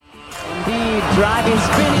driving,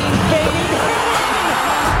 spinning, fading, hitting!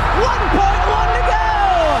 1.1 to go!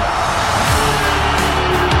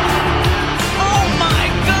 Oh my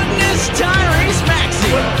goodness, Tyrese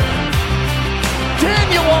Maxey!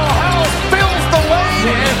 Daniel House fills the lane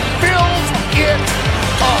and fills it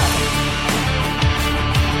up.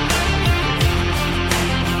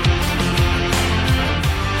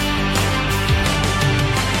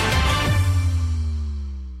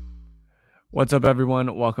 What's up,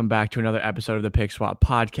 everyone? Welcome back to another episode of the Pick Swap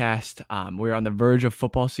podcast. We're on the verge of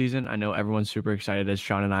football season. I know everyone's super excited, as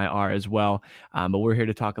Sean and I are as well. But we're here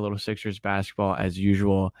to talk a little Sixers basketball as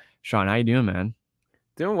usual. Sean, how you doing, man?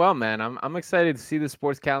 Doing well, man. I'm excited to see the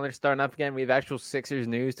sports calendar starting up again. We have actual Sixers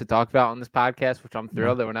news to talk about on this podcast, which I'm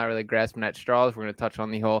thrilled that we're not really grasping at straws. We're going to touch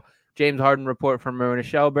on the whole James Harden report from Rowan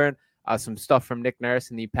Shelburne, some stuff from Nick Nurse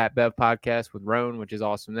and the Pat Bev podcast with Roan, which is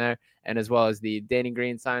awesome there, and as well as the Danny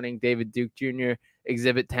Green signing, David Duke Jr.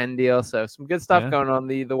 Exhibit 10 deal. So some good stuff going on.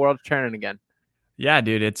 The world's churning again. Yeah,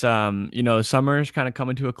 dude. It's summer's kind of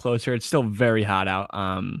coming to a close here. It's still very hot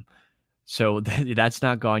out. So that's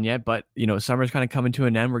not gone yet, but summer's kind of coming to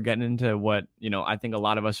an end. We're getting into what I think a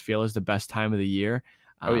lot of us feel is the best time of the year.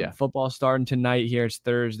 Football starting tonight here. It's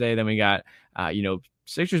Thursday. Then we got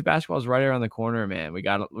Sixers basketball is right around the corner, man. We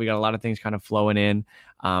got a lot of things kind of flowing in.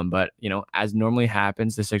 But as normally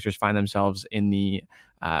happens, the Sixers find themselves in the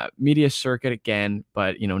media circuit again,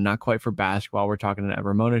 but not quite for basketball. We're talking a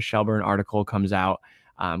Ramona Shelburne article comes out,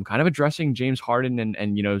 kind of addressing James Harden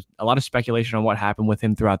and a lot of speculation on what happened with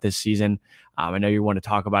him throughout this season. I know you want to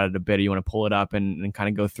talk about it a bit. You want to pull it up and kind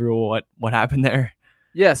of go through what happened there.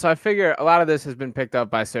 Yeah, so I figure a lot of this has been picked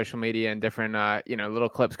up by social media and different, little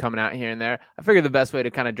clips coming out here and there. I figure the best way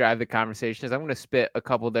to kind of drive the conversation is I'm going to spit a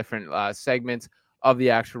couple different segments of the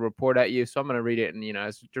actual report at you. So I'm going to read it in,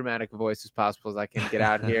 as dramatic a voice as possible as I can get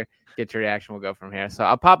out here, get your reaction. We'll go from here. So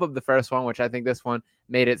I'll pop up the first one, which I think this one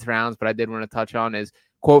made its rounds, but I did want to touch on is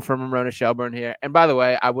quote from Ramona Shelburne here. And by the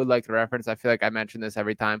way, I would like to reference, I feel like I mentioned this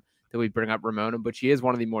every time that we bring up Ramona, but she is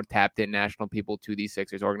one of the more tapped in national people to the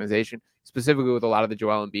Sixers organization, specifically with a lot of the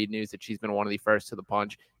Joel Embiid news that she's been one of the first to the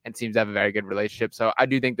punch and seems to have a very good relationship. So I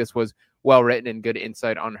do think this was well written and good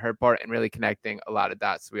insight on her part and really connecting a lot of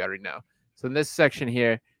dots we already know. So in this section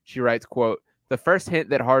here, she writes, quote, the first hint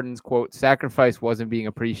that Harden's, quote, sacrifice wasn't being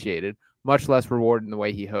appreciated, much less rewarded in the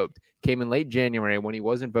way he hoped, came in late January when he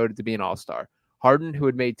wasn't voted to be an all-star. Harden, who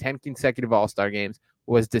had made 10 consecutive all-star games,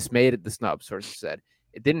 was dismayed at the snub, sources said.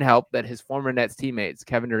 It didn't help that his former Nets teammates,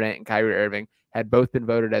 Kevin Durant and Kyrie Irving, had both been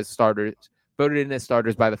voted in as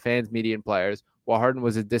starters by the fans, media, and players, while Harden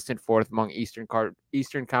was a distant fourth among Eastern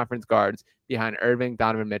Conference guards behind Irving,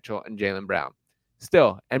 Donovan Mitchell, and Jaylen Brown.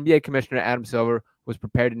 Still, NBA Commissioner Adam Silver was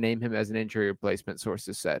prepared to name him as an injury replacement,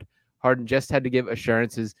 sources said. Harden just had to give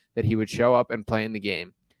assurances that he would show up and play in the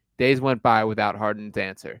game. Days went by without Harden's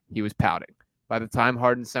answer. He was pouting. By the time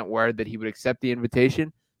Harden sent word that he would accept the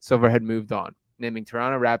invitation, Silver had moved on, naming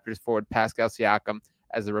Toronto Raptors forward Pascal Siakam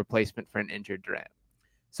as a replacement for an injured Durant.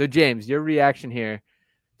 So, James, your reaction here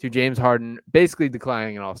to James Harden basically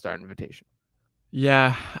declining an all-star invitation.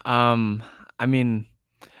 Yeah, I mean,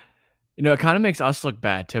 it kind of makes us look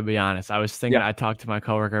bad, to be honest. I was thinking, I talked to my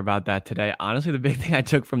coworker about that today. Honestly, the big thing I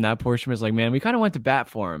took from that portion was like, man, we kind of went to bat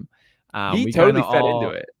for him. He totally fed into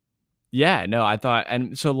it. Yeah, no, I thought,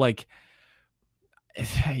 and so like,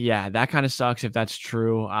 yeah, that kind of sucks if that's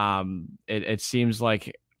true. It seems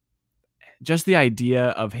like just the idea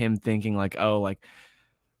of him thinking like, oh, like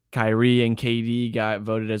Kyrie and KD got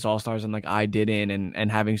voted as all-stars and like I didn't,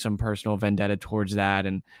 and having some personal vendetta towards that,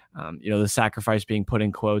 and the sacrifice being put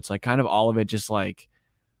in quotes, like kind of all of it just like,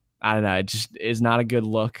 I don't know, it just is not a good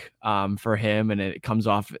look for him, and it comes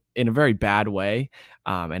off in a very bad way.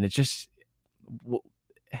 And it just,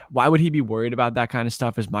 why would he be worried about that kind of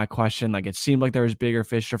stuff is my question. Like, it seemed like there was bigger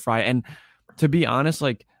fish to fry. And to be honest,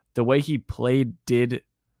 like the way he played did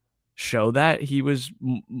show that he was,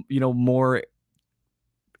 more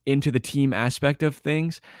into the team aspect of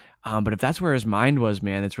things. But if that's where his mind was,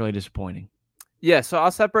 man, it's really disappointing. Yeah, so I'll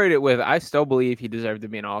separate it with, I still believe he deserved to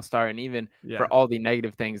be an all-star, and even for all the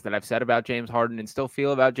negative things that I've said about James Harden and still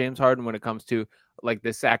feel about James Harden when it comes to like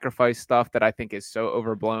the sacrifice stuff that I think is so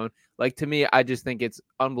overblown. Like, to me, I just think it's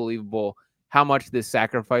unbelievable how much this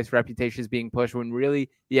sacrifice reputation is being pushed when really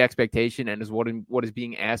the expectation and is what is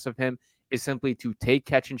being asked of him is simply to take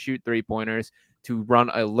catch and shoot three-pointers, to run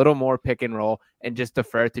a little more pick and roll, and just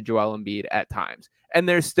defer to Joel Embiid at times. And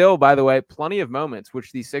there's still, by the way, plenty of moments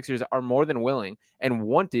which these Sixers are more than willing and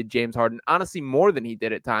wanted James Harden, honestly, more than he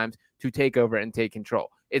did at times, to take over and take control.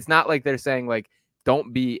 It's not like they're saying, like,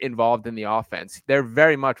 don't be involved in the offense. There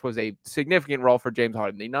very much was a significant role for James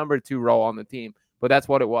Harden, the number 2 role on the team. but that's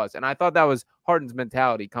what it was. And I thought that was Harden's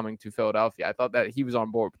mentality coming to Philadelphia. I thought that he was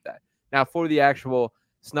on board with that. Now, for the actual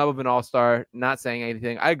snub of an all-star, not saying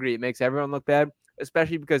anything, I agree. It makes everyone look bad,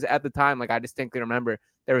 especially because at the time, like I distinctly remember,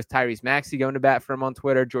 there was Tyrese Maxey going to bat for him on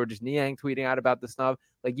Twitter, Georges Niang tweeting out about the snub.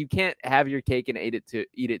 Like, you can't have your cake and eat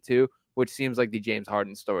it too, which seems like the James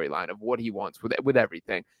Harden storyline of what he wants with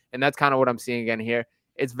everything. And that's kind of what I'm seeing again here.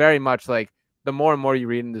 It's very much like the more and more you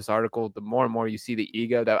read in this article, the more and more you see the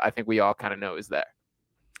ego that I think we all kind of know is there.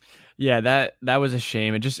 Yeah, that was a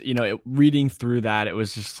shame. It just, reading through that, it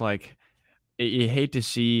was just like, you hate to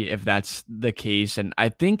see if that's the case. And I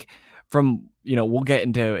think from, we'll get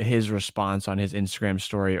into his response on his Instagram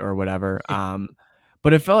story or whatever.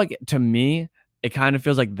 But it felt like, to me, it kind of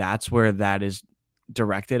feels like that's where that is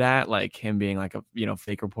directed at, like him being like a,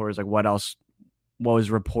 fake reporters, like what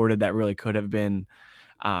was reported that really could have been,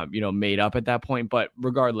 made up at that point. But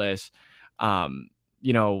regardless, that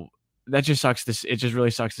just sucks. It just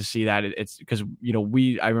really sucks to see that. It's because,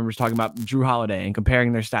 I remember talking about Drew Holiday and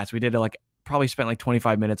comparing their stats. We did probably spent like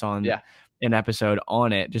 25 minutes on an episode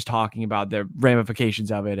on it, just talking about the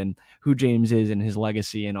ramifications of it and who James is and his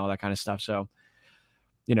legacy and all that kind of stuff. So,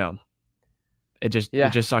 it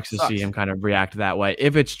just sucks to see him kind of react that way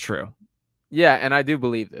if it's true. Yeah, and I do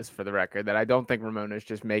believe this, for the record, that I don't think Ramona is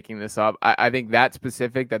just making this up. I think that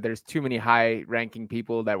specific, that there's too many high-ranking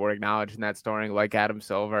people that were acknowledged in that story, like Adam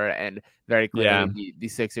Silver, and very clearly the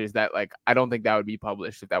Sixers, that I don't think that would be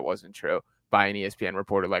published if that wasn't true by an ESPN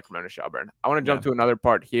reporter like Ramona Shelburne. I want to jump to another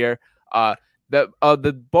part here.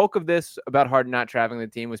 The bulk of this about Harden not traveling the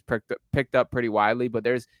team was picked up pretty widely, but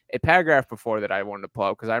there's a paragraph before that I wanted to pull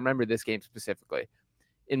up because I remember this game specifically.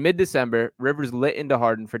 In mid-December, Rivers lit into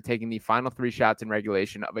Harden for taking the final 3 shots in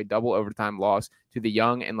regulation of a double overtime loss to the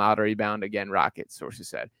young and lottery bound again Rockets, sources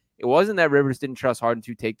said. It wasn't that Rivers didn't trust Harden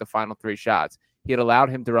to take the final 3 shots. He had allowed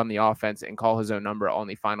him to run the offense and call his own number on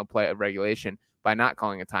the final play of regulation by not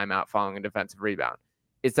calling a timeout following a defensive rebound.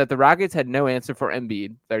 It's that the Rockets had no answer for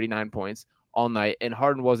Embiid, 39 points, all night, and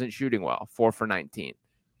Harden wasn't shooting well, 4 for 19.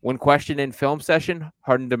 When questioned in film session,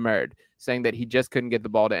 Harden demurred, saying that he just couldn't get the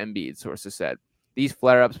ball to Embiid, sources said. These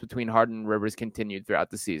flare-ups between Harden and Rivers continued throughout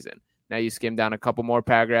the season. Now you skim down a couple more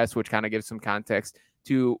paragraphs, which kind of gives some context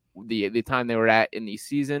to the time they were at in the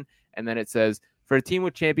season. And then it says, for a team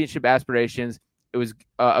with championship aspirations, it was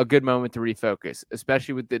a good moment to refocus,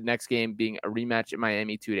 especially with the next game being a rematch in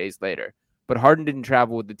Miami 2 days later. But Harden didn't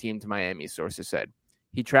travel with the team to Miami, sources said.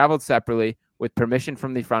 He traveled separately with permission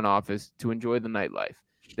from the front office to enjoy the nightlife.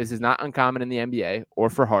 This is not uncommon in the NBA or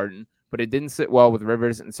for Harden, but it didn't sit well with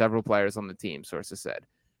Rivers and several players on the team, sources said.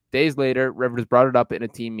 Days later, Rivers brought it up in a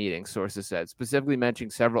team meeting, sources said, specifically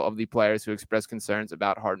mentioning several of the players who expressed concerns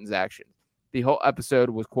about Harden's actions. The whole episode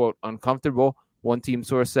was, quote, uncomfortable, one team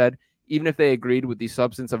source said, even if they agreed with the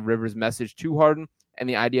substance of Rivers' message to Harden and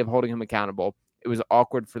the idea of holding him accountable, it was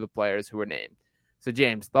awkward for the players who were named. So,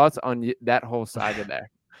 James, thoughts on that whole saga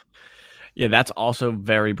there? Yeah, that's also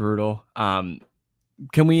very brutal.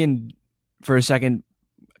 Can we, for a second,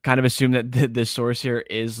 kind of assume that the source here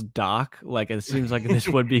is Doc? Like, it seems like this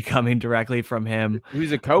would be coming directly from him.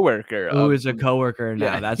 Who's a coworker. Who is a coworker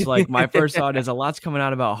now. Yeah. That's like my first thought is a lot's coming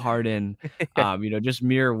out about Harden, just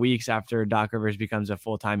mere weeks after Doc Rivers becomes a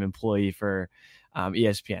full-time employee for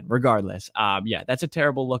ESPN. Regardless, that's a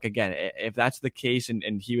terrible look again. If that's the case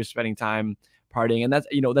and he was spending time partying, and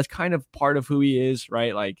that's kind of part of who he is,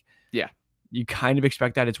 right? Like, yeah, you kind of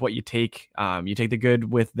expect that. It's what you take. You take the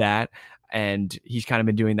good with that. And he's kind of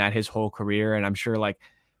been doing that his whole career. And I'm sure like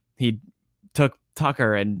he took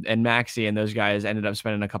Tucker and Maxey and those guys ended up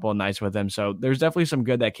spending a couple of nights with him. So there's definitely some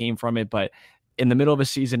good that came from it. But in the middle of a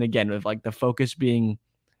season, again, with like the focus being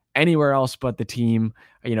anywhere else but the team,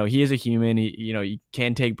 he is a human. You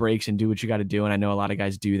can take breaks and do what you got to do. And I know a lot of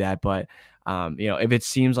guys do that. But, if it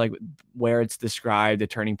seems like where it's described a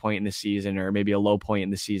turning point in the season or maybe a low point in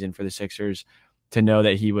the season for the Sixers, to know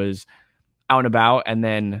that he was out and about and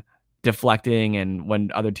then deflecting, and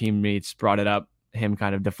when other teammates brought it up, him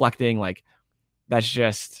kind of deflecting, like that's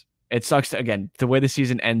just, it sucks again, the way the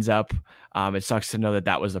season ends up. It sucks to know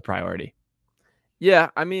that was the priority. Yeah,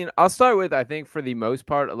 I mean, I'll start with, I think for the most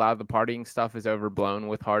part, a lot of the partying stuff is overblown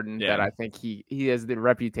with Harden. Yeah. That I think he has the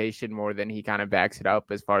reputation more than he kind of backs it up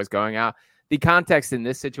as far as going out. The context in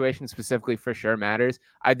this situation specifically for sure matters.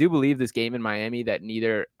 I do believe this game in Miami that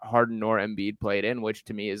neither Harden nor Embiid played in, which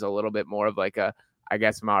to me is a little bit more of like I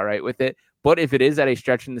guess I'm all right with it. But if it is at a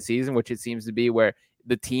stretch in the season, which it seems to be, where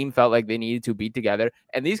the team felt like they needed to be together,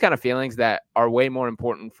 and these kind of feelings that are way more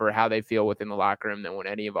important for how they feel within the locker room than what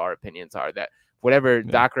any of our opinions are, that whatever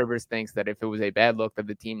Doc Rivers thinks that if it was a bad look that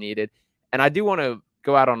the team needed. And I do want to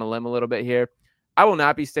go out on a limb a little bit here. I will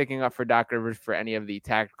not be sticking up for Doc Rivers for any of the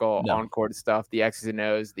tactical No. on-court stuff, the X's and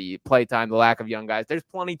O's, the playtime, the lack of young guys. There's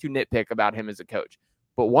plenty to nitpick about him as a coach.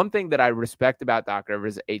 But one thing that I respect about Doc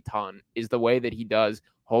Rivers a ton is the way that he does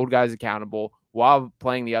hold guys accountable while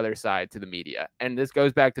playing the other side to the media. And this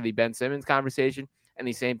goes back to the Ben Simmons conversation and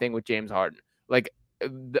the same thing with James Harden. Like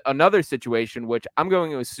another situation, which I'm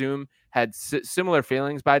going to assume had similar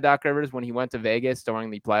feelings by Doc Rivers when he went to Vegas during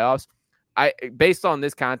the playoffs. Based on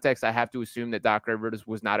this context, I have to assume that Doc Rivers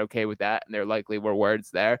was not okay with that, and there likely were words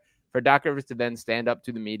there. For Doc Rivers to then stand up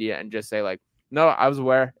to the media and just say, like, no, I was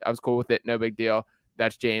aware, I was cool with it, no big deal.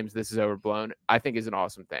 That's James, this is overblown, I think is an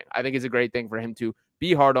awesome thing. I think it's a great thing for him to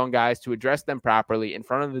be hard on guys, to address them properly in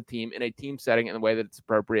front of the team in a team setting in the way that it's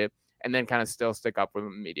appropriate, and then kind of still stick up with the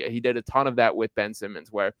media. He did a ton of that with Ben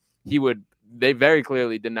Simmons, where they very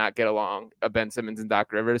clearly did not get along, Ben Simmons and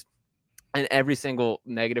Doc Rivers. And every single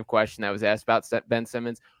negative question that was asked about Ben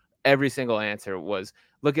Simmons, every single answer was,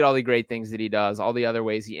 look at all the great things that he does, all the other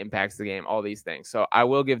ways he impacts the game, all these things. So I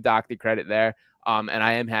will give Doc the credit there. And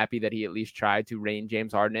I am happy that he at least tried to rein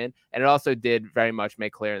James Harden in. And it also did very much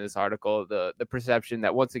make clear in this article the perception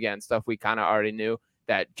that, once again, stuff we kind of already knew,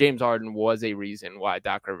 that James Harden was a reason why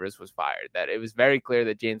Doc Rivers was fired, that it was very clear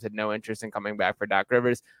that James had no interest in coming back for Doc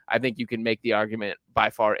Rivers. I think you can make the argument by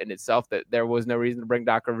far in itself that there was no reason to bring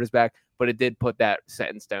Doc Rivers back, but it did put that set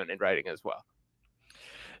in stone in writing as well.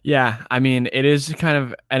 Yeah, I mean, it is kind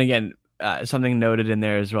of, and again, something noted in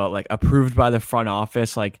there as well, like approved by the front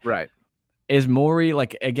office. Like, right. Is Morey,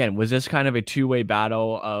 like, again, was this kind of a two-way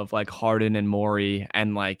battle of like Harden and Morey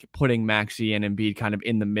and like putting Maxey and Embiid kind of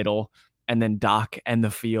in the middle, and then Doc and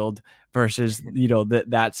the field versus,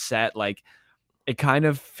 that set? Like, it kind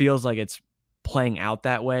of feels like it's playing out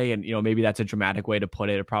that way. And, maybe that's a dramatic way to put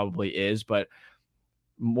it. It probably is. But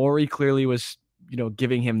Morey clearly was,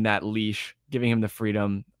 giving him that leash, giving him the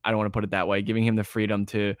freedom. I don't want to put it that way, giving him the freedom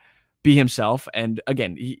to be himself. And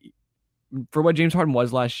again, for what James Harden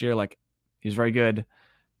was last year, like, he was very good.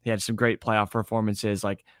 He had some great playoff performances.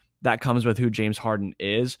 Like, that comes with who James Harden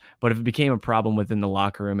is. But if it became a problem within the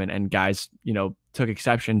locker room and guys, took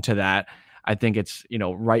exception to that, I think it's,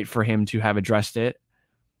 right for him to have addressed it.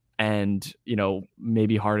 And,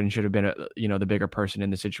 maybe Harden should have been, the bigger person in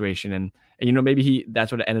the situation. And maybe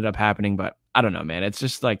that's what ended up happening. But I don't know, man. It's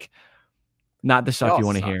just like not the stuff you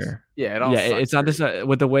want to hear. Yeah, it's not this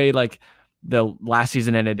with the way like the last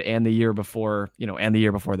season ended and the year before, and the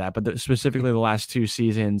year before that, but specifically the last two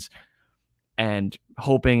seasons, and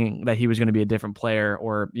hoping that he was going to be a different player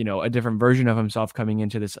or, a different version of himself coming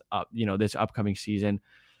into this, this upcoming season.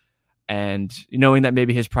 And knowing that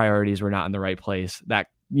maybe his priorities were not in the right place, that,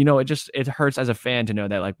 it hurts as a fan to know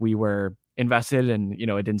that like we were invested and,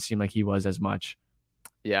 it didn't seem like he was as much.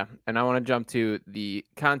 Yeah. And I want to jump to the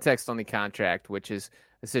context on the contract, which is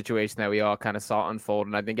a situation that we all kind of saw unfold.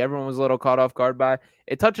 And I think everyone was a little caught off guard by.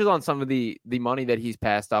 It touches on some of the money that he's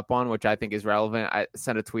passed up on, which I think is relevant. I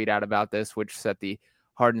sent a tweet out about this, which set the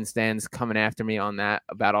Harden stands coming after me on that,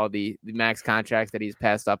 about all the max contracts that he's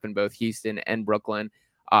passed up in both Houston and Brooklyn,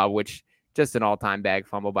 which just an all-time bag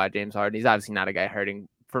fumble by James Harden. He's obviously not a guy hurting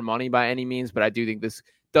for money by any means, but I do think this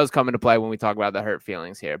does come into play when we talk about the hurt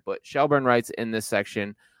feelings here. But Shelburne writes in this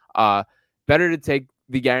section, better to take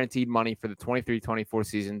the guaranteed money for the 23-24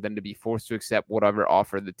 season than to be forced to accept whatever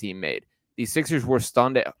offer the team made. The Sixers were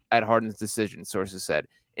stunned at Harden's decision, sources said,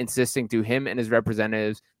 insisting to him and his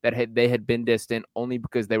representatives that they had been distant only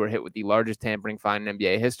because they were hit with the largest tampering fine in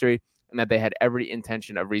NBA history and that they had every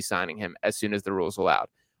intention of re-signing him as soon as the rules allowed.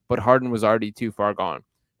 But Harden was already too far gone.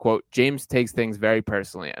 Quote, James takes things very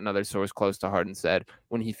personally, another source close to Harden said.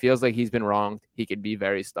 When he feels like he's been wronged, he can be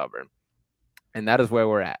very stubborn. And that is where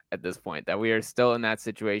we're at this point, that we are still in that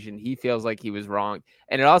situation. He feels like he was wronged.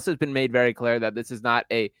 And it also has been made very clear that this is not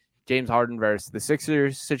a James Harden versus the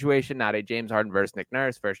Sixers situation, not a James Harden versus Nick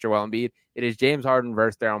Nurse versus Joel Embiid. It is James Harden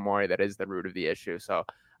versus Daryl Morey that is the root of the issue. So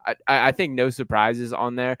I think no surprises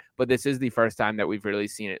on there, but this is the first time that we've really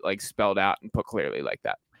seen it like spelled out and put clearly like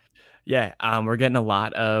that. Yeah, we're getting a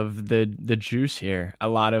lot of the juice here, a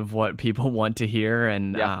lot of what people want to hear,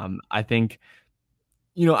 and I think,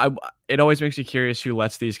 it always makes you curious who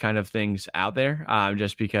lets these kind of things out there,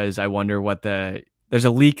 just because I wonder what there's a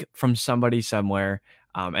leak from somebody somewhere,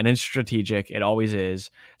 and it's strategic. It always is.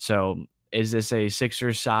 So is this a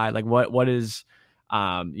Sixers side? Like what is,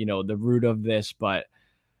 the root of this? But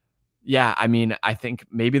yeah, I mean, I think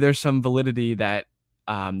maybe there's some validity that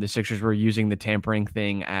the Sixers were using the tampering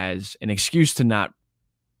thing as an excuse to not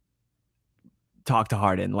talk to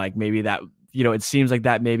Harden. Like maybe that, it seems like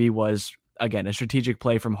that maybe was, again, a strategic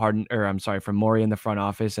play from Harden, or I'm sorry, from Morey in the front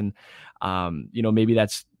office. And, maybe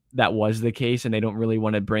that's that was the case and they don't really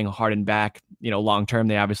want to bring Harden back, long term.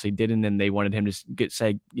 They obviously didn't, and they wanted him to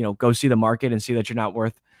say, go see the market and see that you're not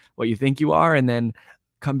worth what you think you are, and then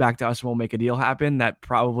come back to us and we'll make a deal happen. That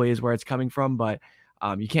probably is where it's coming from, but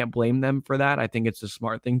you can't blame them for that. I think it's a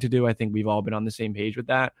smart thing to do. I think we've all been on the same page with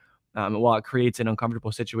that. While it creates an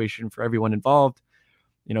uncomfortable situation for everyone involved,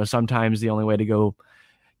 sometimes the only way to go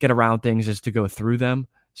get around things is to go through them.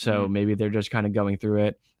 So maybe they're just kind of going through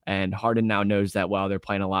it. And Harden now knows that while they're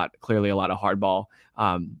playing clearly a lot of hardball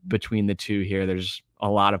between the two here, there's a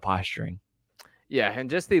lot of posturing. Yeah, and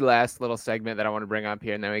just the last little segment that I want to bring up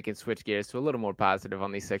here, and then we can switch gears to a little more positive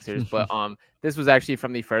on these Sixers. But this was actually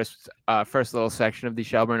from the first little section of the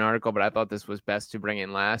Shelburne article, but I thought this was best to bring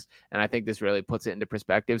in last, and I think this really puts it into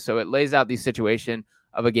perspective. So it lays out the situation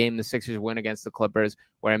of a game the Sixers win against the Clippers,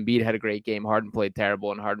 where Embiid had a great game, Harden played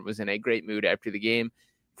terrible, and Harden was in a great mood after the game.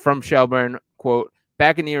 From Shelburne, quote,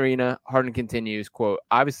 "Back in the arena, Harden continues, quote,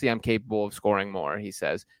 obviously I'm capable of scoring more," he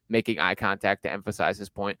says, making eye contact to emphasize his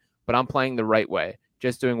point. "But I'm playing the right way,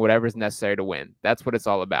 just doing whatever is necessary to win. That's what it's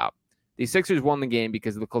all about." The Sixers won the game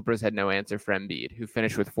because the Clippers had no answer for Embiid, who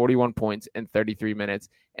finished with 41 points in 33 minutes,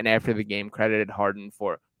 and after the game credited Harden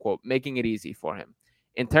for, quote, making it easy for him.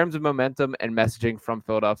 In terms of momentum and messaging from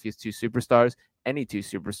Philadelphia's two superstars, any two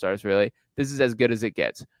superstars really, this is as good as it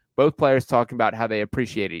gets. Both players talking about how they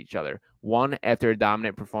appreciated each other. One, after a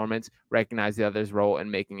dominant performance, recognized the other's role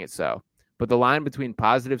in making it so. But the line between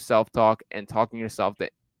positive self-talk and talking yourself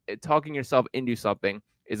into something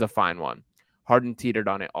is a fine one. Harden teetered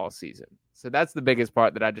on it all season. So that's the biggest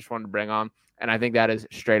part that I just wanted to bring on. And I think that is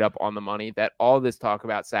straight up on the money, that all this talk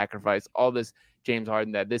about sacrifice, all this James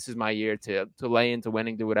Harden, that this is my year to lay into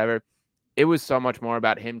winning, to whatever. It was so much more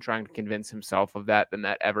about him trying to convince himself of that than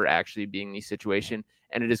that ever actually being the situation.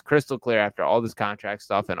 And it is crystal clear after all this contract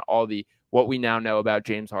stuff and all the what we now know about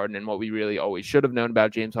James Harden and what we really always should have known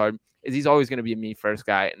about James Harden is he's always going to be a me first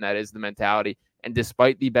guy. And that is the mentality. And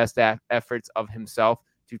despite the best efforts of himself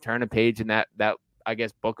to turn a page in that I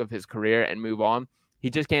guess book of his career and move on, he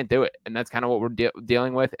just can't do it. And that's kind of what we're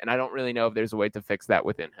dealing with. And I don't really know if there's a way to fix that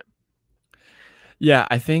within him. Yeah,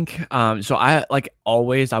 I think so. I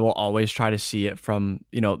will always try to see it from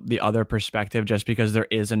the other perspective, just because there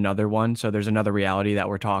is another one. So there's another reality that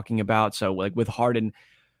we're talking about. So like with Harden,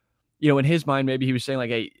 in his mind, maybe he was saying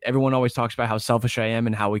like, hey, everyone always talks about how selfish I am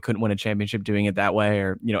and how we couldn't win a championship doing it that way,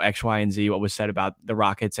 or, X, Y, and Z, what was said about the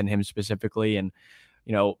Rockets and him specifically. And,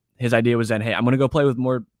 his idea was then, hey, I'm going to go play with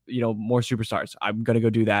more superstars. I'm going to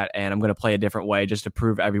go do that. And I'm going to play a different way just to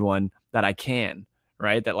prove everyone that I can,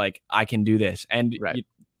 right? That like, I can do this. And right.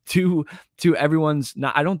 to everyone's,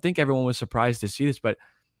 not, I don't think everyone was surprised to see this, but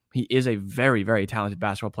he is a very, very talented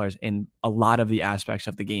basketball player in a lot of the aspects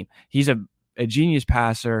of the game. He's a genius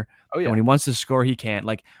passer. Oh, yeah. And when he wants to score, he can't.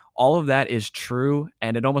 Like, all of that is true.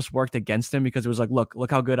 And it almost worked against him because it was like,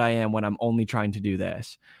 look how good I am when I'm only trying to do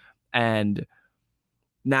this. And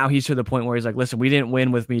now he's to the point where he's like, listen, we didn't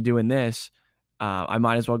win with me doing this. I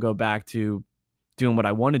might as well go back to doing what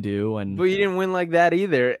I want to do. But you didn't win like that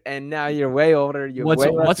either. And now you're way older.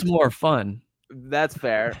 What's more fun? That's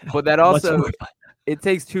fair. But that also, it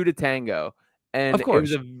takes two to tango. And it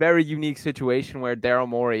was a very unique situation where Daryl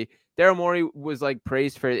Morey was like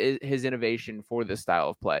praised for his innovation for this style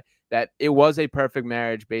of play. That it was a perfect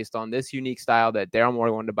marriage based on this unique style that Daryl Morey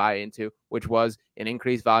wanted to buy into, which was an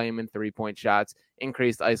increased volume in 3-point shots,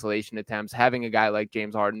 increased isolation attempts, having a guy like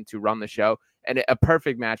James Harden to run the show, and a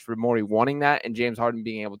perfect match for Morey wanting that and James Harden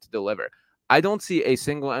being able to deliver. I don't see a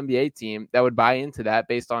single NBA team that would buy into that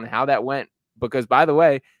based on how that went, because, by the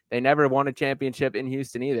way, they never won a championship in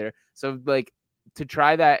Houston either. So, like, to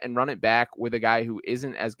try that and run it back with a guy who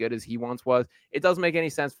isn't as good as he once was, it doesn't make any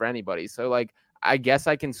sense for anybody. So, like, I guess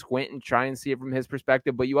I can squint and try and see it from his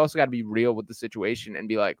perspective, but you also got to be real with the situation and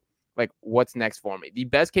be like, what's next for me? The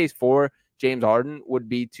best case for James Harden would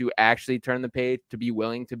be to actually turn the page, to be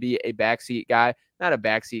willing to be a backseat guy, not a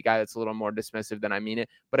backseat guy that's a little more dismissive than I mean it,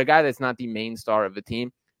 but a guy that's not the main star of the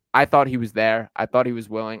team. I thought he was there. I thought he was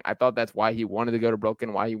willing. I thought that's why he wanted to go to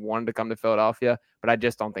Brooklyn, why he wanted to come to Philadelphia, but I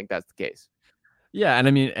just don't think that's the case. Yeah, and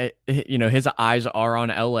I mean, his eyes are on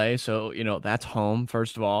LA, so that's home,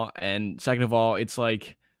 first of all, and second of all, it's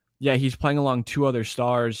like, yeah, he's playing along two other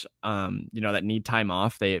stars, that need time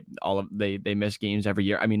off. They miss games every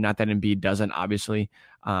year. I mean, not that Embiid doesn't, obviously,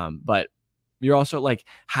 but you're also like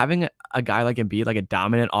having a guy like Embiid, like a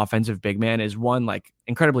dominant offensive big man, is one, like,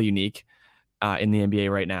 incredibly unique in the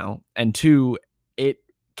NBA right now, and two, it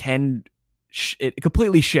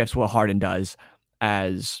completely shifts what Harden does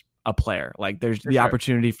as a player. Like, there's the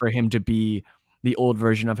opportunity for him to be the old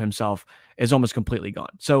version of himself is almost completely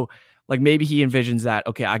gone. So like maybe he envisions that,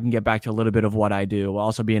 okay, I can get back to a little bit of what I do while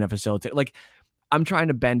also being a facilitator. Like I'm trying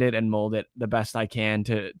to bend it and mold it the best I can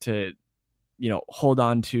to hold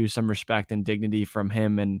on to some respect and dignity from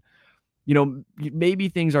him. And, maybe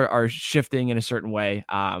things are shifting in a certain way.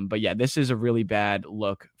 But yeah, this is a really bad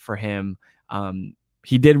look for him.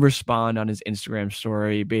 He did respond on his Instagram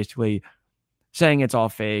story, basically saying it's all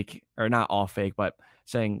fake, or not all fake, but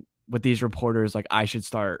saying with these reporters, like I should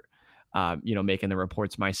start, making the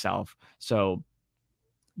reports myself. So,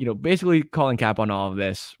 basically calling cap on all of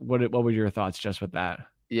this. What were your thoughts just with that?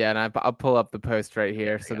 Yeah, and I'll pull up the post right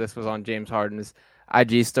here. So this was on James Harden's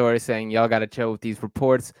IG story saying, y'all got to chill with these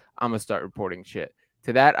reports. I'm going to start reporting shit.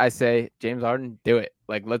 To that, I say, James Harden, do it.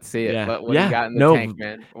 Like, let's see it. Yeah. What do you got in the tank,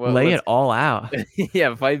 man? Lay it all out.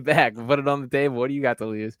 Yeah, fight back. Put it on the table. What do you got to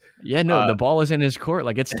lose? Yeah, no, the ball is in his court.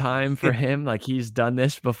 Like, it's time for him. Like, he's done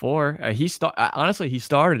this before. Honestly, he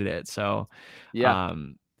started it. So, yeah,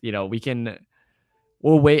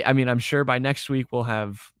 we'll wait. I mean, I'm sure by next week we'll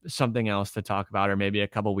have something else to talk about, or maybe a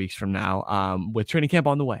couple weeks from now, with training camp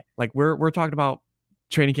on the way. Like we're talking about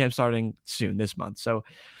training camp starting soon this month. So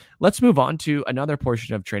let's move on to another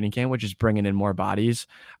portion of training camp, which is bringing in more bodies.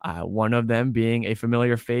 One of them being a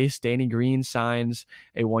familiar face. Danny Green signs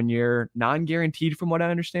a 1-year non-guaranteed, from what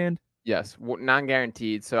I understand. Yes,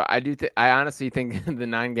 non-guaranteed. So I honestly think the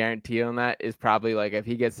non-guarantee on that is probably like if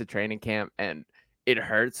he gets to training camp and it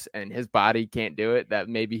hurts and his body can't do it, that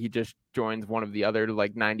maybe he just joins one of the other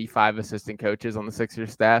like 95 assistant coaches on the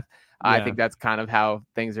Sixers staff. Yeah. I think that's kind of how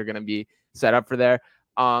things are going to be set up for there.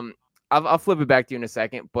 I'll flip it back to you in a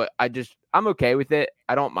second, but I'm okay with it.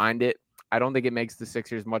 I don't mind it. I don't think it makes the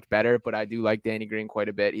Sixers much better, but I do like Danny Green quite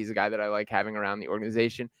a bit. He's a guy that I like having around the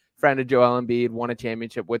organization. Friend of Joel Embiid, won a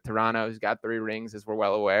championship with Toronto. He's got 3 rings, as we're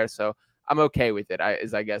well aware. So I'm okay with it.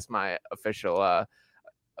 I guess my official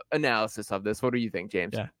analysis of this. What do you think,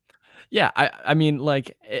 James? Yeah. I mean,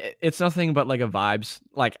 like it's nothing but like a vibes.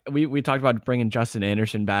 Like we talked about bringing Justin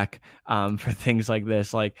Anderson back for things like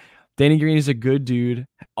this. Like Danny Green is a good dude.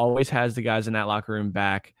 Always has the guys in that locker room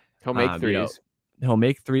back. He'll make threes. He'll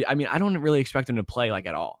make 3. I mean, I don't really expect him to play like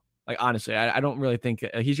at all. Like honestly, I don't really think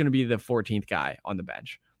he's going to be the 14th guy on the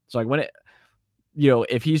bench. So like when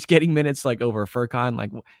if he's getting minutes like over Furkan,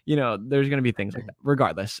 like, there's going to be things like that.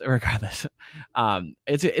 Regardless,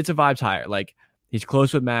 it's a vibes hire. Like he's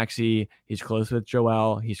close with Maxey. He's close with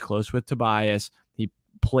Joel. He's close with Tobias. He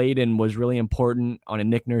played and was really important on a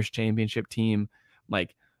Nick Nurse championship team.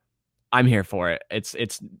 Like I'm here for it. It's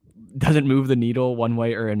doesn't move the needle one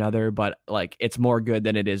way or another, but like it's more good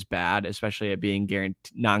than it is bad, especially at being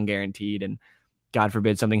non-guaranteed. And God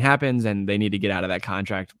forbid something happens and they need to get out of that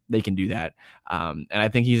contract, they can do that. And I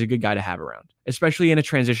think he's a good guy to have around, especially in a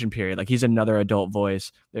transition period. Like he's another adult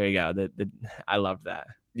voice. There you go. I love that.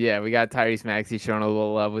 Yeah, we got Tyrese Maxey showing a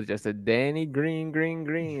little love with just a Danny Green.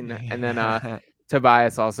 And then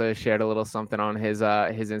Tobias also shared a little something on his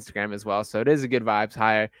Instagram as well. So it is a good vibes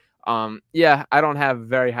hire. Yeah, I don't have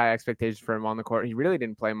very high expectations for him on the court. He really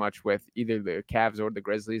didn't play much with either the Cavs or the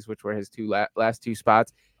Grizzlies, which were his last 2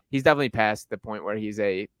 spots. He's definitely past the point where he's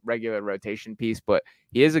a regular rotation piece, but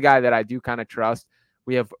he is a guy that I do kind of trust.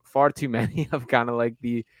 We have far too many of kind of like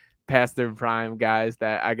the past their prime guys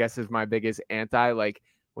that I guess is my biggest anti. Like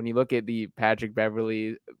when you look at the Patrick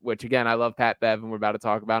Beverley, which again, I love Pat Bev and we're about to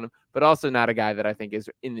talk about him, but also not a guy that I think is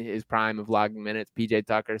in his prime of logging minutes. PJ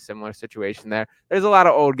Tucker, similar situation there. There's a lot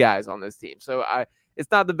of old guys on this team. So it's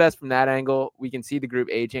not the best from that angle. We can see the group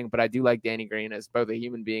aging, but I do like Danny Green as both a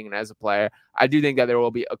human being and as a player. I do think that there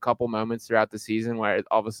will be a couple moments throughout the season where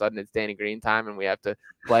all of a sudden it's Danny Green time and we have to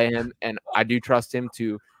play him. And I do trust him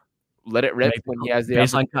to let it rip when he has the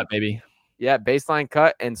baseline cut, baby. Yeah, baseline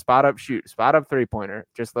cut and spot up 3-pointer.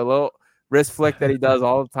 Just a little wrist flick that he does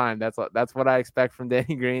all the time. That's what I expect from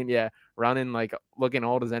Danny Green. Yeah, running like looking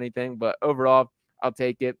old as anything, but overall, I'll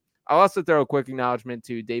take it. I'll also throw a quick acknowledgement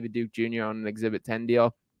to David Duke Jr. on an Exhibit 10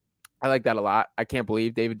 deal. I like that a lot. I can't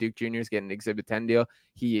believe David Duke Jr. is getting an Exhibit 10 deal.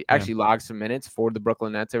 He actually logged some minutes for the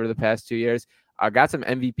Brooklyn Nets over the past 2 years. Got some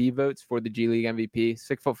MVP votes for the G League MVP.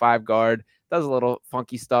 6'5" guard. Does a little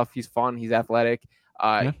funky stuff. He's fun. He's athletic.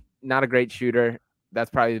 Not a great shooter.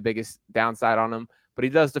 That's probably the biggest downside on him. But he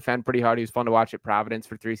does defend pretty hard. He was fun to watch at Providence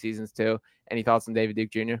for 3 seasons too. Any thoughts on David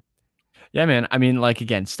Duke Jr.? Yeah, man. I mean, like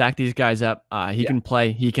again, stack these guys up. He can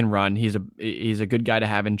play, he can run. He's a good guy to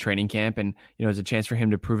have in training camp, and there's a chance for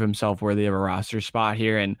him to prove himself worthy of a roster spot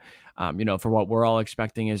here. And for what we're all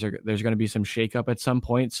expecting is there's going to be some shakeup at some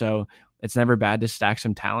point. So it's never bad to stack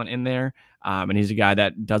some talent in there. And he's a guy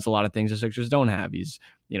that does a lot of things the Sixers don't have. He's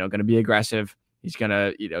going to be aggressive. He's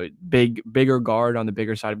gonna, bigger guard on the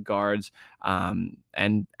bigger side of guards,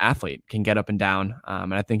 and athlete, can get up and down.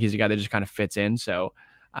 And I think he's a guy that just kind of fits in. So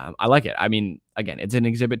I like it. I mean, again, it's an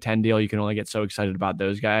Exhibit 10 deal. You can only get so excited about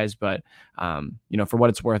those guys, but for what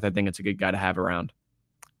it's worth, I think it's a good guy to have around.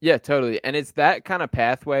 Yeah, totally. And it's that kind of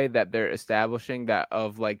pathway that they're establishing, that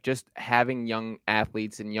of like just having young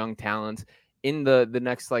athletes and young talents in the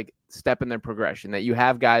next like step in their progression, that you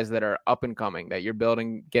have guys that are up and coming, that you're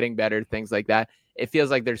building, getting better, things like that. It feels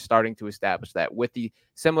like they're starting to establish that with the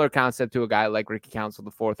similar concept to a guy like Ricky Council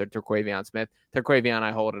IV or Terquavion Smith. Terquavion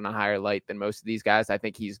I hold in a higher light than most of these guys. I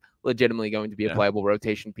think he's legitimately going to be a playable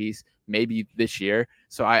rotation piece maybe this year.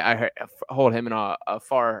 So I hold him in a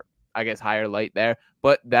far, I guess, higher light there.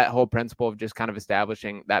 But that whole principle of just kind of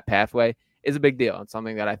establishing that pathway is a big deal. It's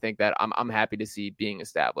something that I think that I'm happy to see being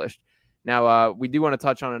established. Now, we do want to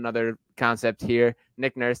touch on another concept here.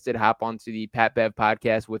 Nick Nurse did hop onto the Pat Bev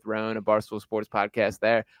podcast with Roan, a Barstool Sports podcast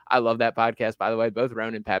there. I love that podcast, by the way. Both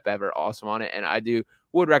Roan and Pat Bev are awesome on it, and I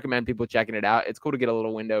would recommend people checking it out. It's cool to get a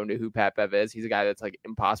little window into who Pat Bev is. He's a guy that's like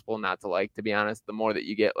impossible not to like, to be honest. The more that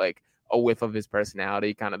you get like a whiff of his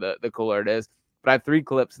personality, kind of the cooler it is. But I have 3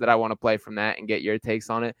 clips that I want to play from that and get your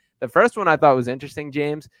takes on it. The first one I thought was interesting,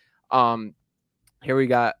 James. Here we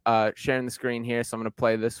got sharing the screen here, so I'm going to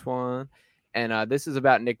play this one. And this is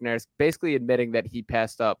about Nick Nurse basically admitting that he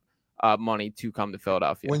passed up money to come to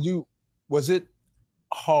Philadelphia. Was it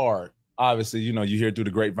hard? Obviously, you hear through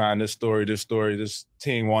the grapevine, this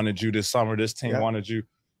team wanted you this summer, this team wanted you.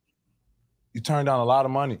 You turned down a lot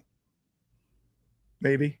of money.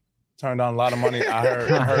 Maybe. Turned down a lot of money. I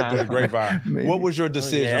heard through the grapevine. Maybe. What was your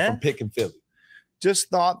decision from picking Philly? Just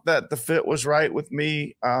thought that the fit was right with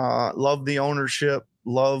me. Loved the ownership.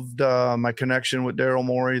 Loved my connection with Daryl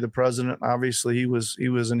Morey, the president. Obviously, he was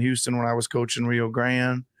in Houston when I was coaching Rio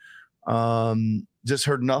Grande. Just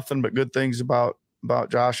heard nothing but good things about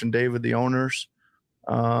Josh and David, the owners.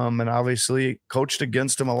 And obviously coached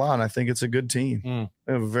against him a lot. I think it's a good team.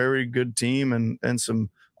 A very good team and some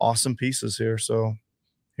awesome pieces here. So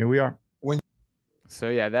here we are. So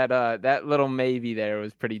yeah, that little maybe there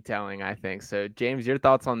was pretty telling, I think. So James, your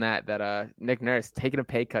thoughts on that Nick Nurse taking a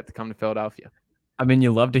pay cut to come to Philadelphia? I mean,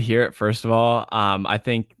 you love to hear it, first of all. I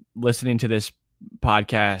think listening to this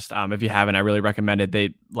podcast, if you haven't, I really recommend it.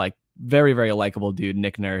 They like very, very likable dude,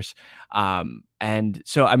 Nick Nurse. And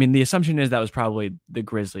so, I mean, the assumption is that was probably the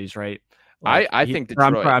Grizzlies, right? Like, I think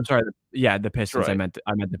Detroit. I'm sorry. Yeah, the Pistons. Detroit.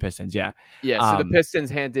 I meant the Pistons. Yeah. Yeah. So the Pistons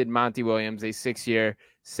handed Monty Williams a 6-year,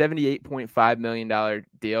 $78.5 million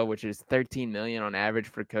deal, which is $13 million on average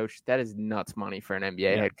for a coach. That is nuts money for an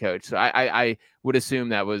NBA head coach. So I would assume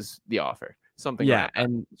that was the offer. Something. Yeah.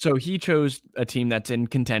 And so he chose a team that's in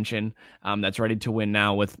contention, that's ready to win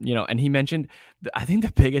now with, and he mentioned, I think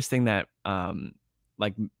the biggest thing that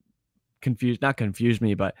not confused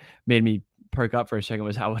me, but made me perk up for a second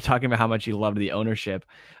was talking about how much he loved the ownership.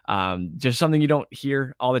 Just something you don't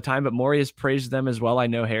hear all the time, but Morey has praised them as well. I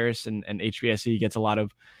know Harris and HBSE gets a lot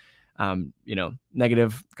of,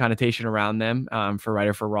 negative connotation around them, for right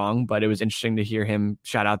or for wrong, but it was interesting to hear him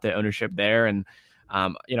shout out the ownership there. And,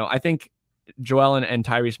 I think Joel and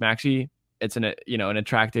Tyrese Maxey, it's an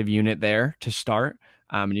attractive unit there to start.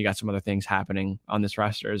 And you got some other things happening on this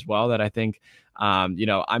roster as well that I think,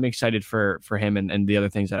 I'm excited for him and the other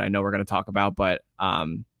things that I know we're going to talk about. But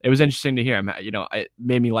it was interesting to hear him. It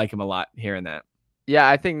made me like him a lot hearing that. Yeah,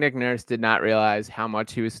 I think Nick Nurse did not realize how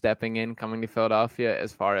much he was stepping in coming to Philadelphia,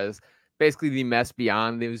 as far as basically the mess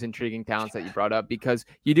beyond those intriguing talents that you brought up, because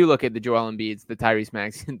you do look at the Joel Embiids, the Tyrese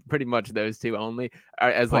Maxey, pretty much those two only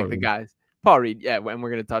as like the guys. Paul Reed, yeah, and we're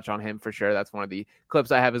going to touch on him for sure. That's one of the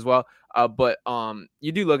clips I have as well. But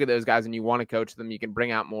you do look at those guys and you want to coach them. You can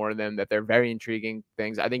bring out more of them, that they're very intriguing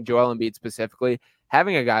things. I think Joel Embiid specifically,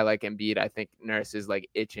 having a guy like Embiid, I think Nurse is like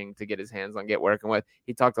itching to get his hands on, get working with.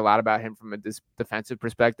 He talked a lot about him from a defensive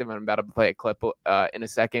perspective, and I'm about to play a clip in a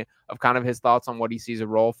second of kind of his thoughts on what he sees a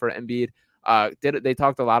role for Embiid. They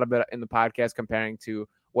talked a lot about in the podcast comparing to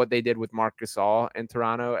what they did with Marc Gasol in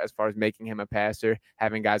Toronto as far as making him a passer,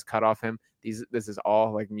 having guys cut off him. This is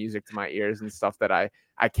all like music to my ears and stuff that I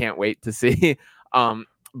can't wait to see.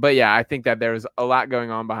 But yeah, I think that there's a lot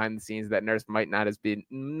going on behind the scenes that Nurse might not have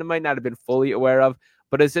been fully aware of.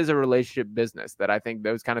 But this is a relationship business that I think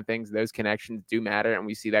those kind of things, those connections do matter. And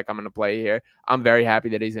we see that come into play here. I'm very happy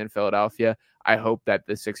that he's in Philadelphia. I hope that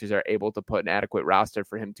the Sixers are able to put an adequate roster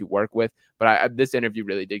for him to work with. But this interview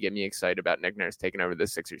really did get me excited about Nick Nurse taking over the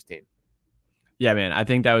Sixers team. Yeah, man, I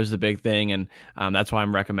think that was the big thing. And that's why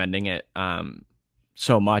I'm recommending it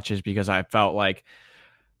so much, is because I felt like,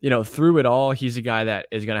 through it all, he's a guy that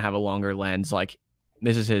is going to have a longer lens. Like,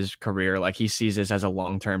 this is his career. Like he sees this as a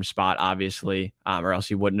long-term spot, obviously, or else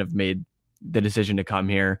he wouldn't have made the decision to come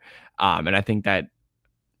here. And I think that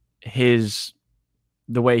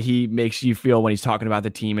the way he makes you feel when he's talking about the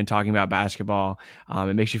team and talking about basketball,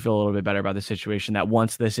 it makes you feel a little bit better about the situation, that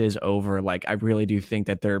once this is over, like I really do think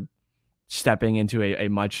that they're stepping into a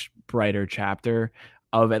much brighter chapter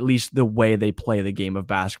of at least the way they play the game of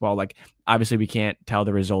basketball. Like obviously we can't tell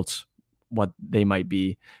the results, what they might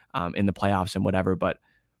be in the playoffs and whatever, but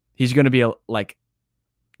he's going to be like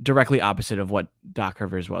directly opposite of what Doc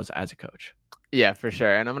Rivers was as a coach. Yeah, for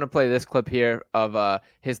sure. And I'm going to play this clip here of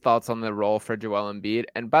his thoughts on the role for Joel Embiid.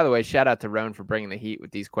 And by the way, shout out to Roan for bringing the heat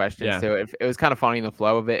with these questions. Yeah. So it was kind of funny in the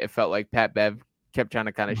flow of it. It felt like Pat Bev kept trying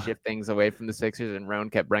to kind of shift things away from the Sixers, and Roan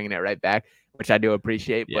kept bringing it right back, which I do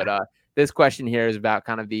appreciate. Yeah. But this question here is about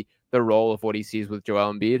kind of the role of what he sees with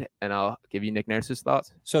Joel Embiid. And I'll give you Nick Nurse's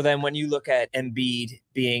thoughts. So then when you look at Embiid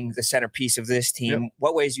being the centerpiece of this team,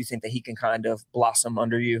 what ways do you think that he can kind of blossom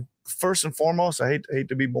under you? First and foremost, I hate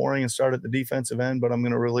to be boring and start at the defensive end, but I'm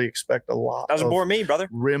going to really expect a lot. Doesn't bore me, brother.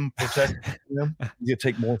 Rim protection. You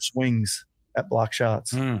take more swings at block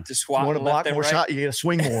shots. To swat. You want to block more shot, you got to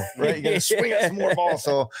swing more, right? You got to swing at some more balls.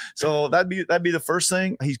 So that'd be the first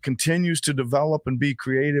thing. He continues to develop and be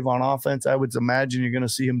creative on offense. I would imagine you're going to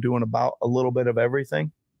see him doing about a little bit of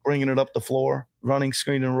everything, bringing it up the floor, running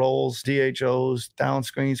screen and rolls, DHOs, down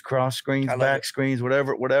screens, cross screens, back screens,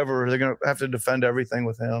 whatever. They're going to have to defend everything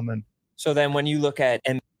with him. And so then when you look at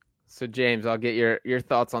So James, I'll get your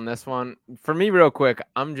thoughts on this one. For me, real quick,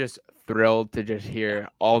 I'm just thrilled to just hear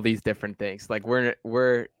all these different things. Like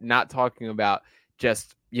we're not talking about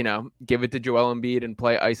just, give it to Joel Embiid and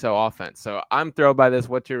play ISO offense. So I'm thrilled by this.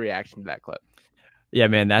 What's your reaction to that clip? Yeah,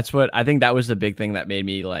 man, that's what I think that was the big thing that made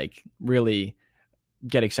me like really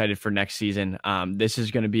get excited for next season. This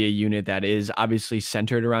is going to be a unit that is obviously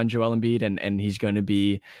centered around Joel Embiid, and he's going to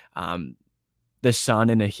be the sun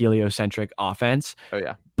in a heliocentric offense. Oh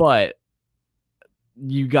yeah. But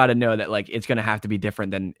you got to know that like it's going to have to be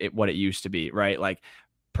different than what it used to be, right? Like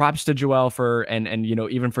props to Joel for and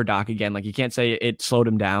even for Doc again. Like you can't say it slowed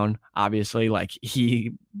him down. Obviously, like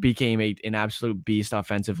he became an absolute beast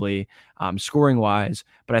offensively, scoring wise.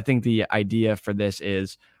 But I think the idea for this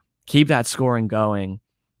is keep that scoring going.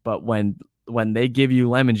 But when they give you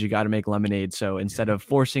lemons, you got to make lemonade. So instead of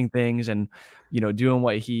forcing things and doing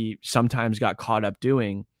what he sometimes got caught up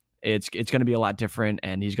doing, it's going to be a lot different,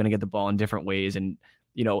 and he's going to get the ball in different ways. And,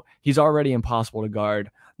 he's already impossible to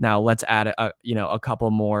guard. Now let's add a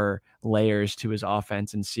couple more layers to his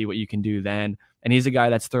offense and see what you can do then. And he's a guy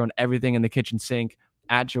that's thrown everything in the kitchen sink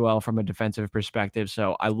at Joel from a defensive perspective.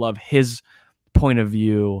 So I love his point of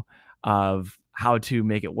view of how to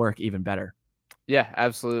make it work even better. Yeah,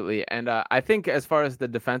 absolutely. And I think as far as the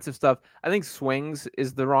defensive stuff, I think swings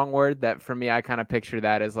is the wrong word. That for me, I kind of picture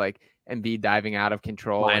that as like Embiid diving out of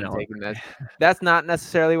control and taking this. That's not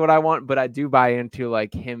necessarily what I want, but I do buy into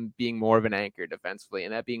like him being more of an anchor defensively,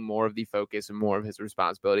 and that being more of the focus and more of his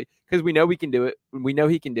responsibility, because we know we can do it. We know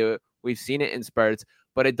he can do it. We've seen it in spurts,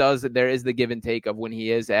 but there is the give and take of when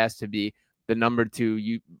he is asked to be the number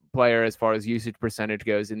 2 player as far as usage percentage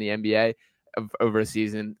goes in the NBA over a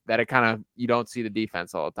season, that it kind of, you don't see the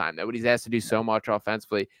defense all the time. That when he's asked to do so much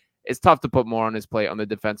offensively, it's tough to put more on his plate on the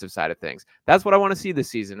defensive side of things. That's what I want to see this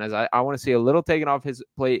season, as I want to see a little taken off his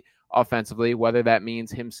plate offensively, whether that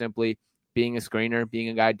means him simply being a screener, being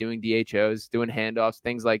a guy doing DHOs, doing handoffs,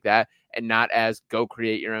 things like that, and not as go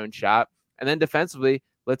create your own shot. And then defensively,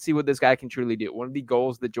 let's see what this guy can truly do. One of the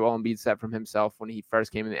goals that Joel Embiid set from himself when he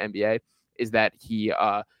first came in the NBA is that he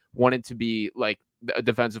wanted to be like a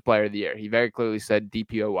defensive player of the year. He very clearly said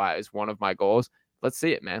DPOY is one of my goals. Let's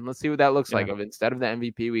see it, man. Let's see what that looks like. Instead of the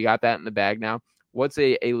MVP, we got that in the bag now. What's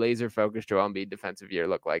a laser focused Joel Embiid defensive year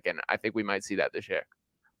look like? And I think we might see that this year.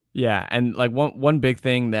 Yeah, and like one big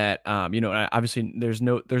thing that obviously there's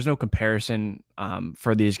no comparison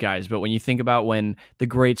for these guys, but when you think about when the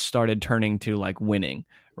greats started turning to like winning,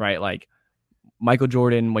 right? Like Michael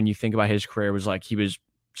Jordan, when you think about his career, was like he was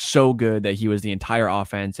so good that he was the entire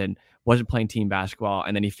offense and wasn't playing team basketball,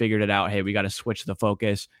 and then he figured it out. Hey, we got to switch the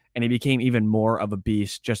focus, and he became even more of a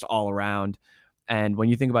beast just all around. And when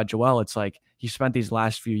you think about Joel, it's like he spent these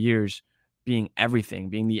last few years being everything,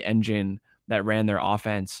 being the engine that ran their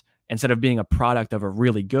offense instead of being a product of a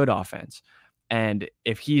really good offense. And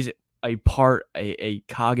if he's a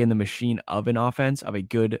cog in the machine of an offense, of a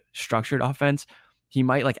good structured offense, he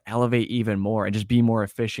might like elevate even more and just be more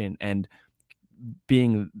efficient and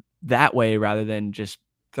being that way rather than just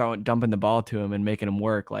dumping the ball to him and making him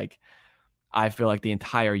work. Like I feel like the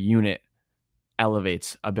entire unit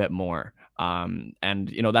elevates a bit more. And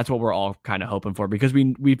that's what we're all kind of hoping for, because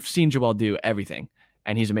we've seen Joel do everything.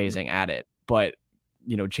 and he's amazing at it. But,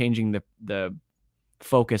 changing the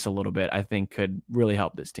focus a little bit, I think could really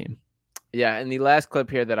help this team. Yeah, and the last clip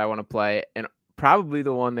here that I want to play, and probably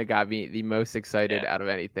the one that got me the most excited out of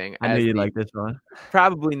anything. I knew you'd like this one.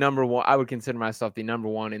 Probably number one. I would consider myself the number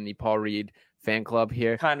one in the Paul Reed fan club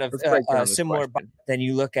here. Kind of similar. Question. Then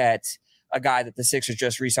you look at a guy that the Sixers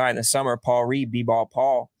just re-signed this summer, Paul Reed, B-ball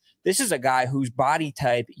Paul. This is a guy whose body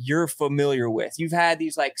type you're familiar with. You've had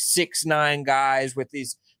these like 6'9" guys with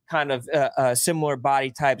these kind of similar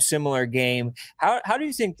body type, similar game. How do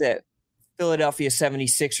you think that Philadelphia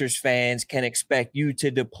 76ers fans can expect you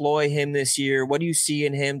to deploy him this year? What do you see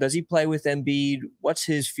in him? Does he play with Embiid? What's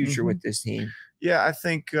his future with this team? Yeah, I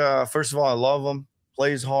think, first of all, I love him.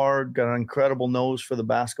 Plays hard, got an incredible nose for the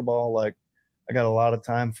basketball. Like, I got a lot of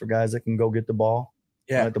time for guys that can go get the ball.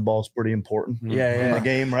 Yeah. Right? The ball's pretty important in Yeah. the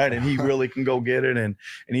game, right? And he really can go get it. And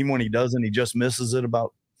even when he doesn't, he just misses it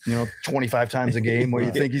about 25 times a game where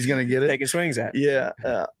you think he's going to get it. Taking swings at. Yeah.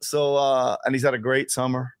 So, and he's had a great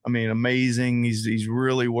summer. I mean, amazing. He's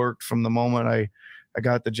really worked from the moment I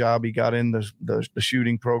got the job. He got in the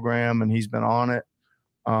shooting program, and he's been on it.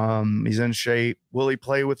 He's in shape. Will he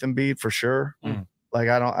play with Embiid? For sure. Like,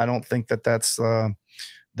 I don't think that's a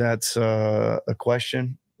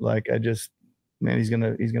question. Like, he's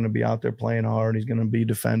gonna be out there playing hard. He's gonna be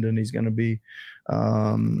defending. He's gonna be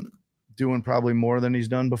doing probably more than he's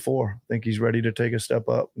done before. I think he's ready to take a step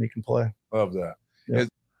up, and he can play. Love that. Yeah.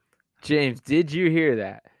 James, did you hear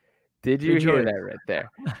that? Did you hear that right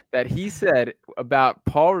there? That he said about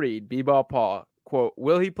Paul Reed, B-ball Paul, quote,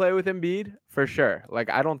 will he play with Embiid? For sure. Like,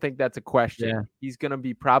 I don't think that's a question. Yeah. He's going to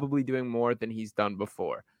be probably doing more than he's done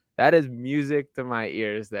before. That is music to my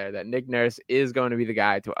ears there, that Nick Nurse is going to be the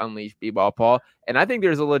guy to unleash B-ball Paul. And I think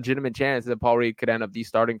there's a legitimate chance that Paul Reed could end up the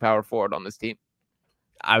starting power forward on this team.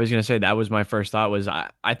 I was going to say that was my first thought was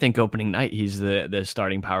I think opening night, he's the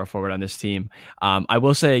starting power forward on this team. I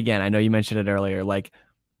will say again, I know you mentioned it earlier, like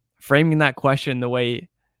framing that question the way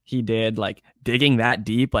he did, like digging that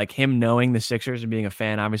deep, like him knowing the Sixers and being a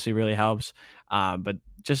fan obviously really helps. But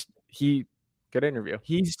just good interview.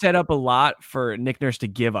 He set up a lot for Nick Nurse to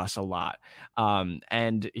give us a lot.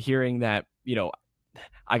 And hearing that,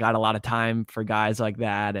 I got a lot of time for guys like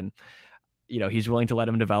that, and he's willing to let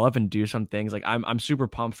him develop and do some things. Like I'm super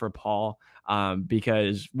pumped for Paul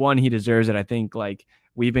because one, he deserves it. I think like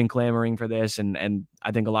we've been clamoring for this, and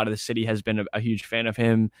I think a lot of the city has been a huge fan of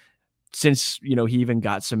him since, he even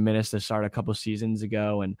got some minutes to start a couple seasons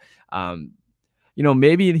ago. And,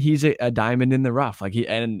 maybe he's a diamond in the rough, like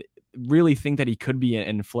and really think that he could be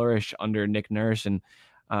and flourish under Nick Nurse. And,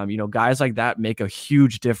 guys like that make a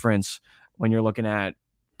huge difference when you're looking at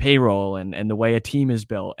payroll and the way a team is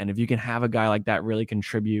built. And if you can have a guy like that really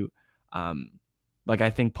contribute, like I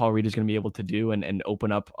think Paul Reed is going to be able to do and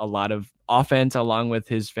open up a lot of offense along with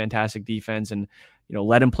his fantastic defense, and,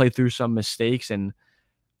 let him play through some mistakes. And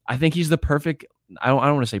I think he's the perfect, I don't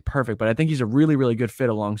want to say perfect, but I think he's a really, really good fit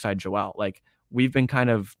alongside Joel. Like we've been kind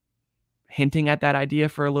of hinting at that idea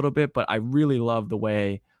for a little bit, but I really love the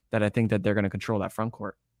way that I think that they're going to control that front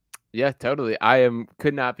court. Yeah, totally.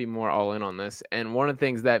 Could not be more all in on this. And one of the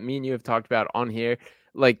things that me and you have talked about on here,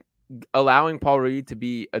 like allowing Paul Reed to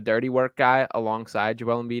be a dirty work guy alongside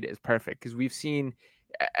Joel Embiid is perfect, because we've seen,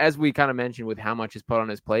 as we kind of mentioned with how much is put on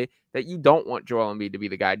his plate, that you don't want Joel Embiid to be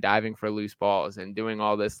the guy diving for loose balls and doing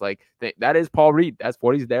all this like thing. That is Paul Reed. That's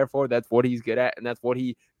what he's there for. That's what he's good at, and that's what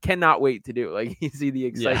he cannot wait to do. Like, you see the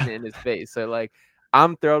excitement in his face. So like,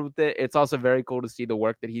 I'm thrilled with it. It's also very cool to see the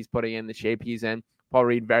work that he's putting in, the shape he's in. Paul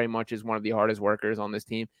Reed very much is one of the hardest workers on this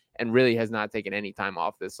team and really has not taken any time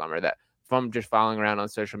off this summer. That from just following around on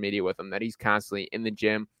social media with him, that he's constantly in the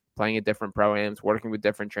gym, playing at different pro-ams, working with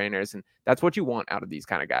different trainers. And that's what you want out of these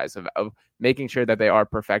kind of guys, of making sure that they are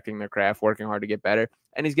perfecting their craft, working hard to get better.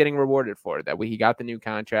 And he's getting rewarded for it. He got the new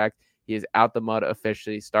contract. He is out the mud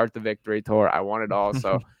officially. Start the victory tour. I want it all.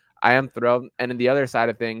 So I am thrilled. And then the other side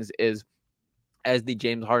of things is, as the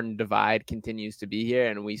James Harden divide continues to be here,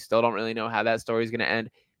 and we still don't really know how that story is going to end,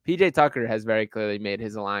 PJ Tucker has very clearly made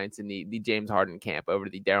his alliance in the James Harden camp over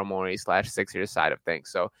the Daryl Morey /Sixers side of things.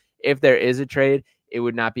 So if there is a trade, it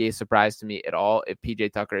would not be a surprise to me at all if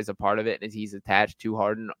PJ Tucker is a part of it and he's attached to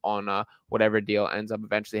Harden on whatever deal ends up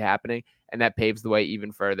eventually happening. And that paves the way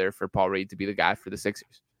even further for Paul Reed to be the guy for the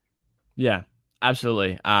Sixers. Yeah,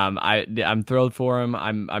 absolutely. I'm thrilled for him.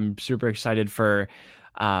 I'm super excited for,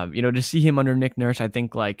 to see him under Nick Nurse. I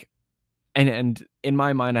think like, and in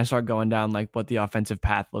my mind, I start going down like what the offensive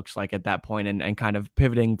path looks like at that point, and kind of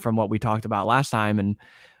pivoting from what we talked about last time and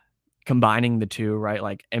combining the two, right?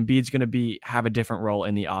 Like Embiid's going to have a different role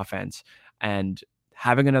in the offense, and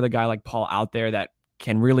having another guy like Paul out there that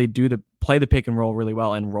can really play the pick and roll really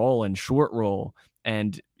well and roll and short roll.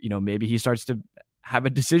 And, maybe he starts to have a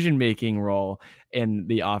decision-making role in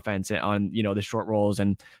the offense on, the short rolls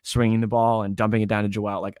and swinging the ball and dumping it down to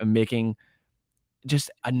Joel, like making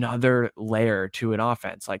just another layer to an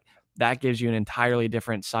offense. Like that gives you an entirely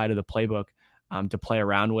different side of the playbook to play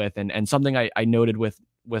around with. And something I noted with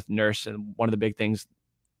Nurse, and one of the big things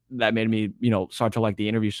that made me, start to like the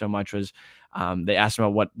interview so much was they asked him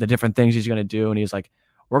about what the different things he's going to do. And he's like,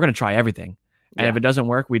 we're going to try everything. And if it doesn't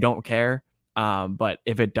work, we don't care. But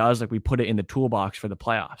if it does, like we put it in the toolbox for the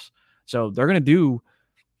playoffs. So they're going to do,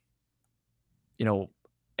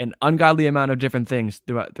 an ungodly amount of different things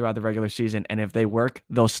throughout the regular season. And if they work,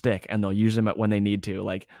 they'll stick and they'll use them when they need to.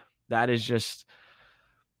 Like that is just,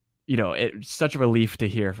 it's such a relief to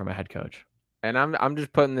hear from a head coach. And I'm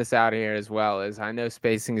just putting this out here as well, as I know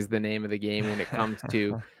spacing is the name of the game when it comes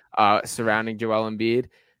to surrounding Joel Embiid.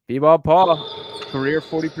 B-Ball Paul, career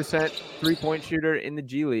 40% three-point shooter in the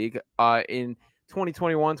G League. In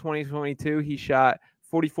 2021-2022, he shot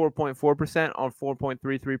 44.4% on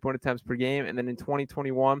 4.3 three-point attempts per game. And then in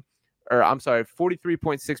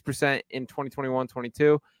 43.6% in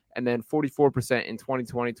 2021-22, and then 44% in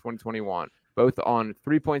 2020-2021, both on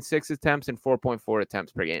 3.6 attempts and 4.4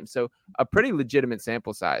 attempts per game. So a pretty legitimate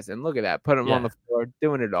sample size. And look at that, put him on the floor,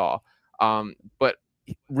 doing it all. But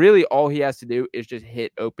really all he has to do is just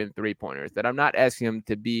hit open three-pointers. That I'm not asking him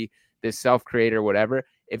to be this self-creator or whatever.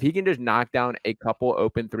 If he can just knock down a couple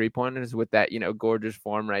open three-pointers with that, gorgeous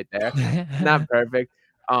form right there, not perfect.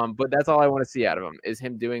 But that's all I want to see out of him is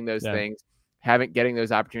him doing those things, getting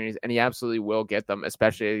those opportunities, and he absolutely will get them,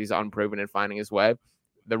 especially if he's unproven and finding his way.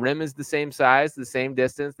 The rim is the same size, the same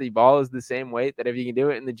distance. The ball is the same weight. That if you can do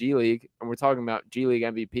it in the G League, and we're talking about G League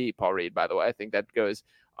MVP, Paul Reed, by the way, I think that goes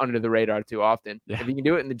under the radar too often. If he can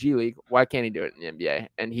do it in the G League, why can't he do it in the NBA?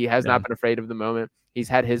 And he has not been afraid of the moment. He's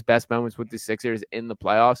had his best moments with the Sixers in the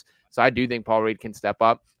playoffs. So I do think Paul Reed can step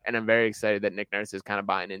up, and I'm very excited that Nick Nurse is kind of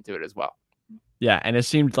buying into it as well. Yeah, and it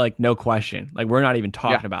seemed like no question. Like we're not even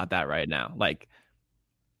talking about that right now. Like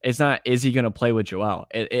it's not, is he going to play with Joel?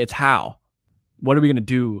 It's how. What are we going to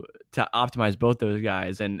do to optimize both those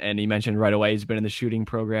guys? And he mentioned right away he's been in the shooting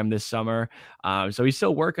program this summer. So he's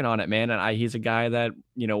still working on it, man. And he's a guy that,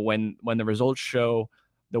 when the results show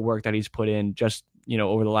the work that he's put in just,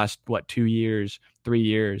 over the last, 2 years, 3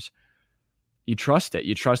 years, you trust it.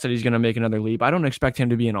 You trust that he's going to make another leap. I don't expect him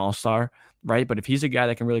to be an all-star, right? But if he's a guy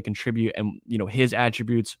that can really contribute and, his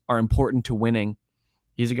attributes are important to winning,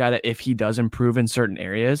 he's a guy that if he does improve in certain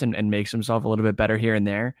areas and makes himself a little bit better here and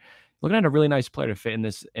there, looking at a really nice player to fit in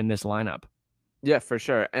this lineup. Yeah, for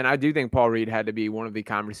sure. And I do think Paul Reed had to be one of the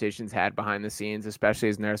conversations had behind the scenes, especially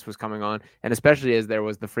as Nurse was coming on, and especially as there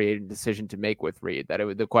was the free agent decision to make with Reed.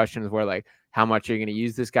 The questions were like, how much are you going to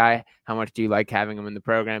use this guy? How much do you like having him in the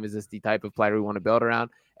program? Is this the type of player we want to build around?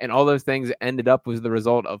 And all those things ended up was the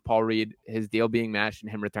result of Paul Reed, his deal being matched,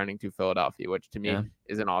 and him returning to Philadelphia, which to me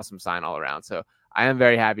is an awesome sign all around. So I am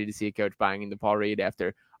very happy to see a coach buying into Paul Reed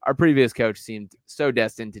after our previous coach seemed so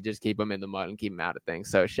destined to just keep him in the mud and keep him out of things.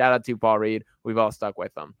 So shout out to Paul Reed. We've all stuck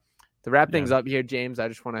with him. To wrap things up here, James, I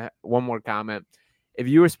just want to one more comment. If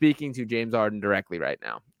you were speaking to James Harden directly right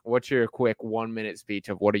now, what's your quick 1-minute speech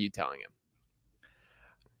of what are you telling him?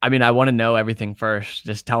 I mean, I want to know everything first.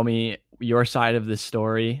 Just tell me your side of the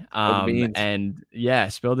story. And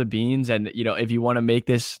spill the beans. And, if you want to make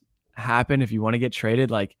this happen, if you want to get traded,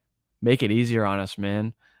 like make it easier on us,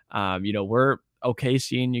 man. We're okay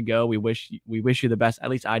seeing you go. We wish you the best. At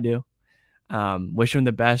least I do. Wish him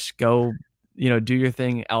the best. Go, do your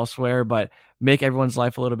thing elsewhere, but make everyone's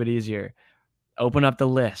life a little bit easier. Open up the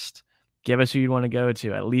list. Give us who you want to go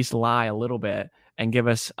to. At least lie a little bit and give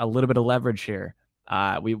us a little bit of leverage here.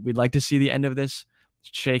 We'd like to see the end of this.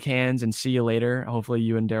 Shake hands and see you later. Hopefully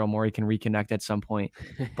you and Daryl Morey can reconnect at some point.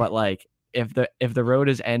 But like if the road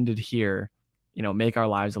is ended here, make our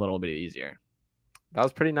lives a little bit easier. That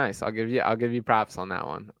was pretty nice. I'll give you props on that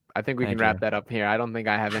one. I think we can wrap that up here. I don't think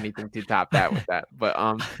I have anything to top that with that. But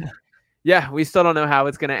we still don't know how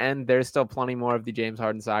it's going to end. There's still plenty more of the James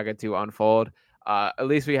Harden saga to unfold. At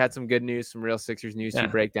least we had some good news, some real Sixers news to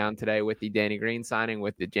break down today with the Danny Green signing,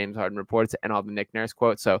 with the James Harden reports, and all the Nick Nurse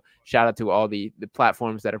quotes. So shout out to all the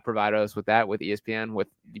platforms that have provided us with that, with ESPN, with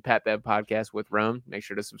the Pat Bev podcast, with Rome. Make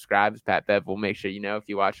sure to subscribe. Pat Bev will make sure if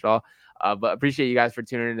you watch it all. But appreciate you guys for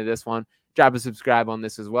tuning into this one. Drop a subscribe on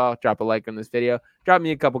this as well. Drop a like on this video. Drop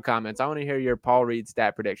me a couple comments. I want to hear your Paul Reed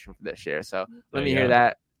stat prediction for this year. So let me hear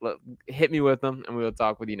that. Hit me with them, and we will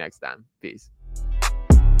talk with you next time. Peace.